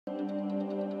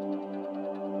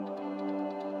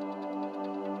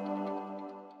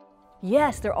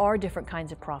Yes, there are different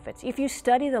kinds of prophets. If you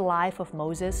study the life of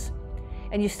Moses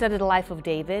and you study the life of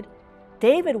David,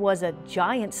 David was a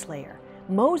giant slayer.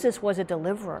 Moses was a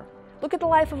deliverer. Look at the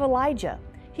life of Elijah.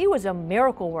 He was a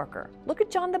miracle worker. Look at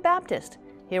John the Baptist.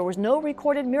 There was no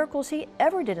recorded miracles he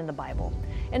ever did in the Bible.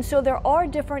 And so there are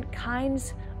different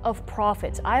kinds of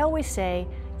prophets. I always say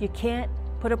you can't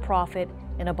put a prophet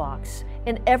in a box.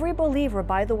 And every believer,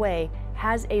 by the way,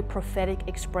 has a prophetic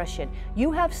expression.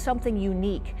 You have something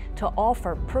unique to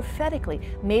offer prophetically.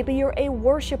 Maybe you're a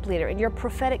worship leader and your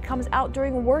prophetic comes out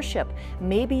during worship.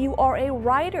 Maybe you are a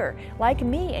writer like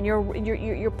me and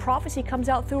your prophecy comes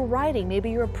out through writing. Maybe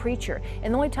you're a preacher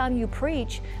and the only time you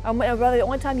preach, or rather the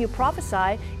only time you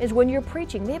prophesy is when you're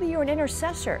preaching. Maybe you're an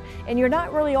intercessor and you're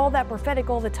not really all that prophetic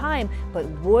all the time, but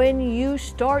when you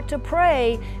start to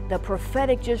pray, the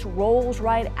prophetic just rolls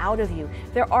right out of you.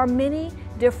 There are many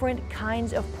different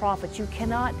kinds of prophets. You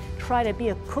cannot try to be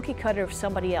a cookie cutter of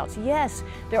somebody else. Yes,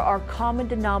 there are common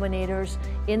denominators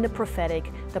in the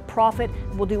prophetic. The prophet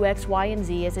will do X, Y, and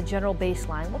Z as a general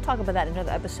baseline. We'll talk about that in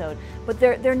another episode. But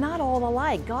they're not all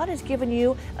alike. God has given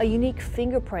you a unique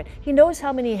fingerprint. He knows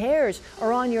how many hairs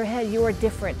are on your head. You are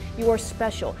different. You are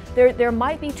special. There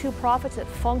might be two prophets that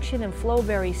function and flow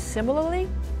very similarly,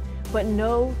 but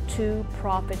no two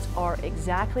prophets are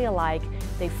exactly alike.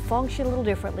 They function a little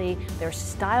differently. Their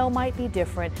style might be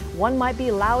different. One might be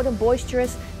loud and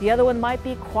boisterous. The other one might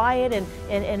be quiet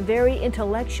and very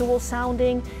intellectual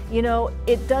sounding. You know,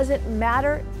 it doesn't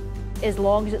matter as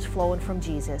long as it's flowing from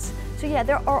Jesus. So yeah,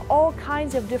 there are all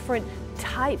kinds of different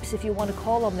types, if you want to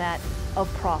call them that, of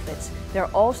prophets. They're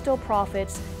all still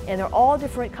prophets, and they're all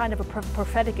different kind of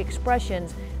prophetic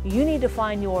expressions. You need to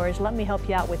find yours. Let me help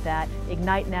you out with that.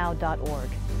 IgniteNow.org.